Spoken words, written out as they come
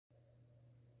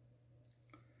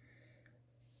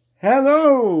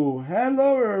Hello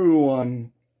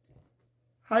everyone.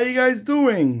 How you guys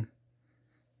doing?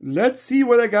 Let's see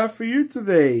what I got for you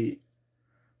today.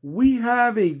 We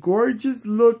have a gorgeous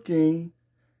looking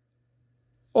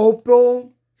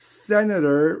Opel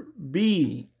Senator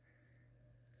B.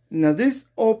 Now this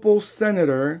Opel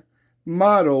Senator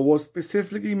model was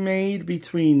specifically made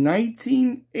between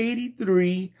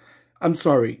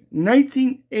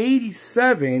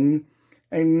 1987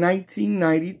 and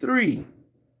 1993.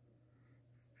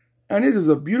 And this is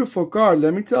a beautiful car,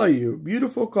 let me tell you.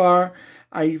 Beautiful car.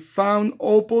 I found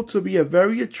Opel to be a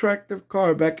very attractive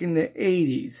car back in the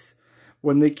 80s.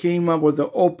 When they came up with the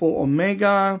Opel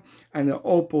Omega and the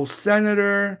Opel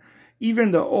Senator,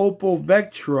 even the Opel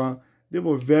Vectra, they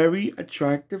were very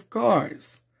attractive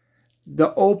cars.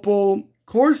 The Opel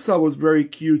Corsa was very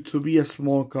cute to be a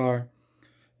small car.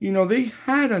 You know, they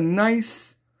had a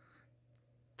nice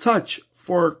touch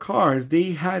for cars.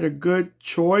 They had a good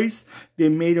choice. They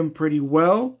made them pretty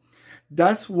well.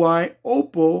 That's why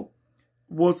Opel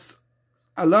was,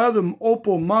 a lot of them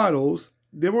Opel models,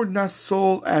 they were not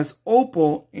sold as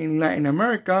Opel in Latin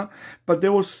America, but they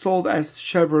were sold as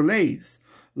Chevrolets,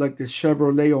 like the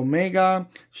Chevrolet Omega,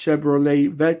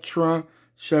 Chevrolet Vectra,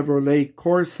 Chevrolet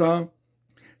Corsa,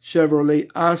 Chevrolet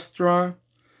Astra,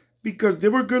 because they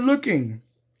were good looking.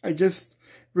 I just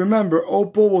remember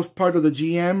Opel was part of the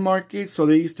GM market, so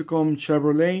they used to call them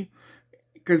Chevrolet,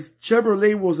 because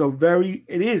Chevrolet was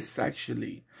it is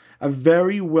actually a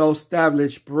very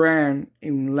well-established brand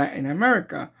in Latin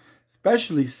America,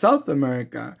 especially South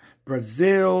America,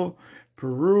 Brazil,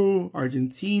 Peru,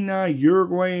 Argentina,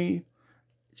 Uruguay,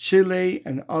 Chile,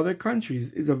 and other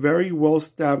countries. It's a very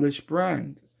well-established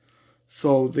brand.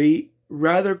 So they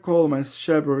rather call them as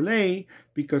Chevrolet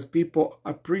because people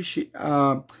appreciate,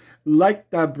 like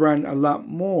that brand a lot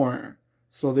more.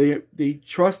 So they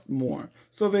trust more.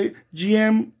 So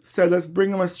GM said, let's bring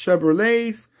them as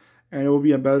Chevrolets, and it will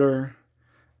be a better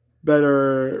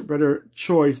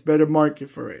choice, better market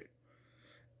for it.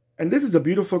 And this is a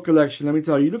beautiful collection, let me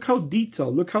tell you. Look how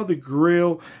detailed, look how the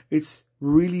grille, it's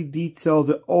really detailed.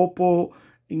 The Opel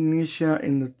Ignition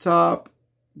in the top,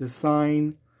 the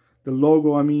sign, the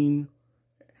logo, I mean.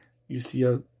 You see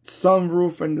a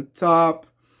sunroof in the top.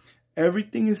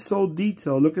 Everything is so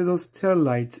detailed. Look at those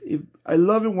taillights. I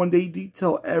love it when they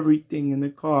detail everything in the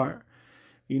car.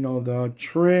 You know, the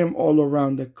trim all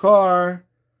around the car.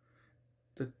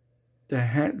 The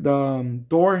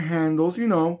door handles, you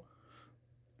know.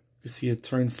 You see a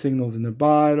turn signals in the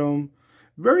bottom.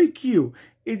 Very cute.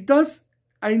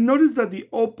 I noticed that the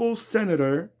Opel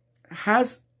Senator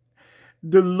has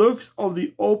the looks of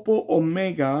the Opel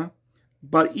Omega,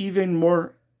 but even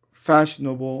more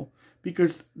fashionable,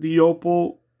 because the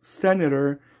Opel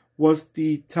Senator was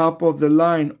the top of the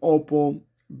line Opel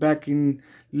back in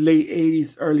late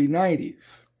 80s, early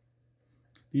 90s.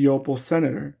 The Opel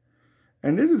Senator.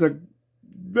 And this is a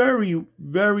very,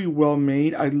 very well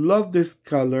made. I love this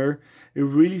color. It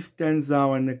really stands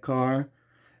out in the car.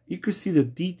 You could see the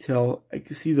detail. I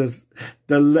could see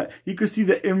you could see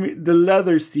the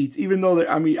leather seats, even though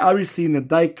I mean, obviously in the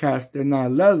diecast they're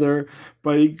not leather,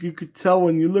 but you could tell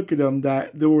when you look at them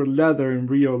that they were leather in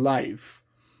real life.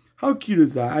 How cute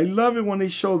is that? I love it when they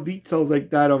show details like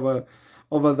that of a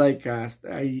diecast.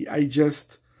 I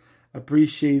just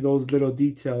appreciate those little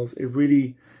details. It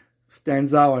really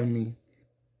stands out on me.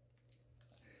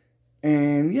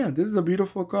 And yeah, this is a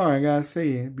beautiful car, I gotta say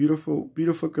it. Beautiful,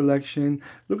 beautiful collection.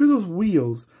 Look at those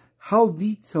wheels, how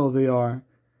detailed they are.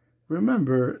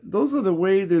 Remember, those are the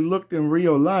way they looked in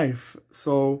real life.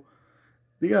 So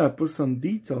they gotta put some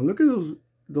detail. Look at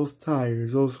those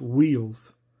tires, those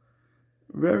wheels.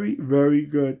 Very, very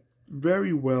good.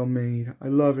 Very well made. I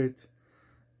love it.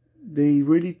 They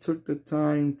really took the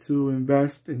time to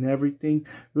invest in everything.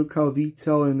 Look how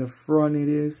detailed in the front it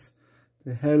is.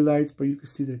 The headlights, but you can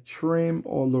see the trim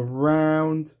all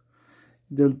around.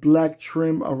 The black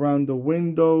trim around the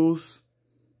windows.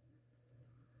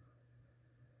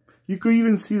 You could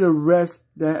even see the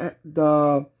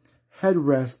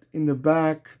headrest in the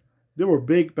back. They were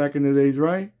big back in the days,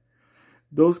 right?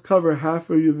 Those cover half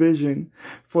of your vision.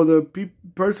 For the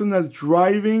person that's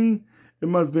driving, it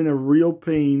must have been a real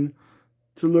pain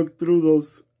to look through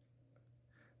those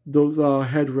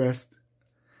headrests.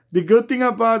 The good thing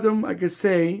about them, I could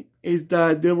say, is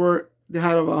that they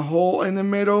had a hole in the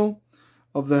middle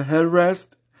of the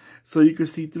headrest, so you could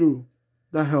see through.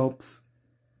 That helps.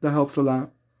 That helps a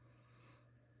lot.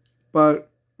 But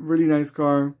really nice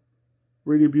car,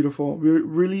 really beautiful,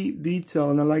 really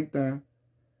detailed, and I like that.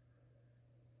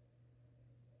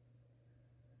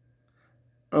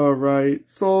 Alright,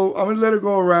 so I'm going to let it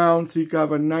go around so you can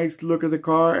have a nice look at the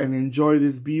car and enjoy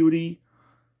this beauty.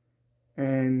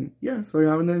 And yeah, so you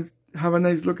have a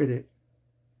nice look at it.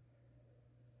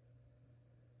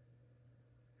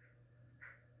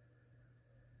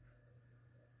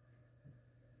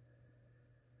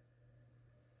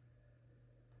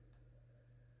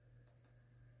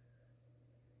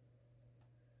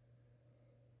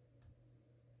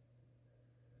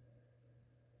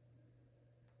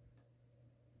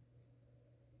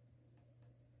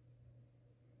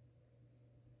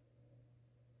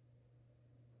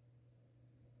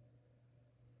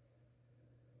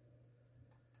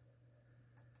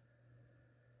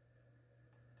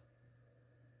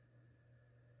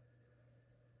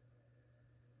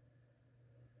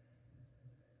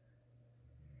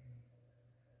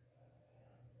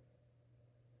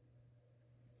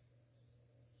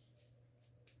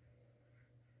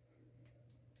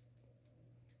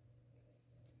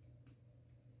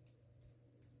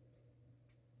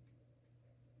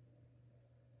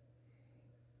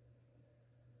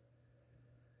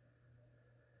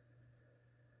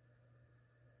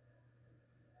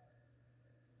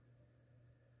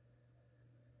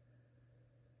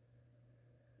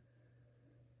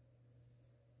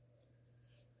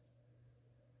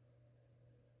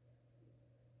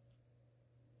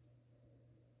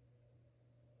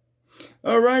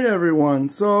 Alright everyone,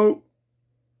 so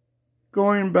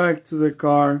going back to the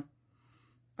car,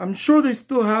 I'm sure they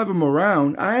still have them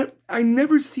around. I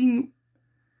never seen,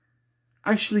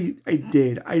 actually I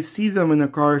did. I see them in a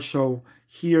car show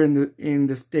here in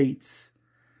the States.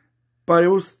 But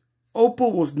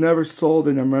Opel was never sold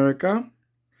in America.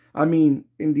 I mean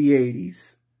in the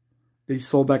 80s. They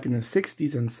sold back in the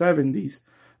 60s and 70s,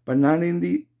 but not in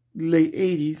the late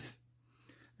 80s.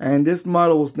 And this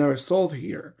model was never sold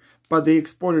here. But they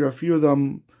exported a few of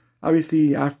them, obviously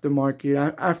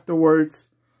aftermarket, afterwards,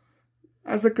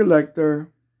 as a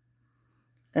collector.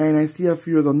 And I see a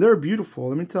few of them. They're beautiful.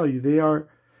 Let me tell you,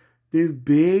 they're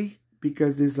big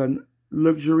because it's a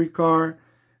luxury car,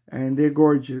 and they're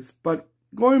gorgeous. But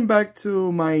going back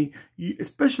to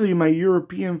especially my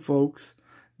European folks,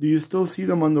 do you still see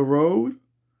them on the road?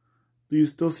 Do you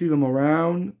still see them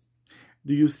around?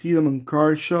 Do you see them in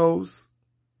car shows?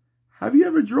 Have you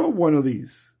ever drove one of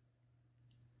these?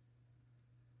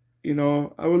 You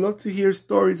know, I would love to hear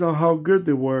stories on how good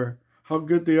they were, how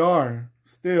good they are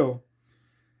still.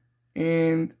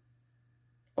 And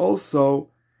also,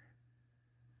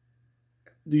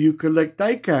 do you collect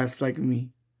diecasts like me?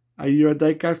 Are you a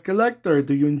diecast collector?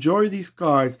 Do you enjoy these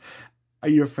cars? Are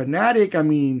you a fanatic? I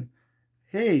mean,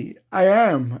 hey, I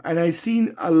am. And I've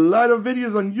seen a lot of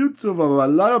videos on YouTube of a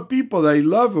lot of people that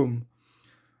love them.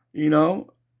 You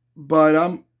know, but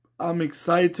I'm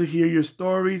excited to hear your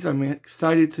stories. I'm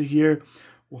excited to hear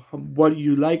what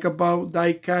you like about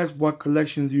diecast, what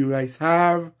collections you guys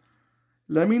have.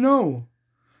 Let me know.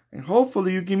 And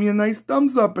hopefully you give me a nice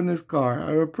thumbs up in this car.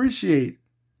 I appreciate.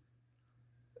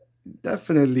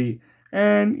 Definitely.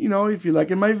 And, you know, if you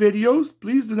like my videos,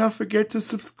 please do not forget to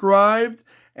subscribe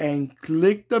and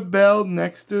click the bell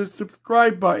next to the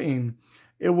subscribe button.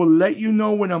 It will let you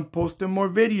know when I'm posting more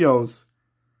videos.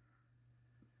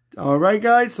 Alright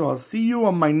guys, so I'll see you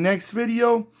on my next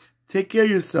video. Take care of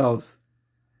yourselves.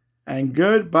 And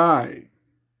goodbye.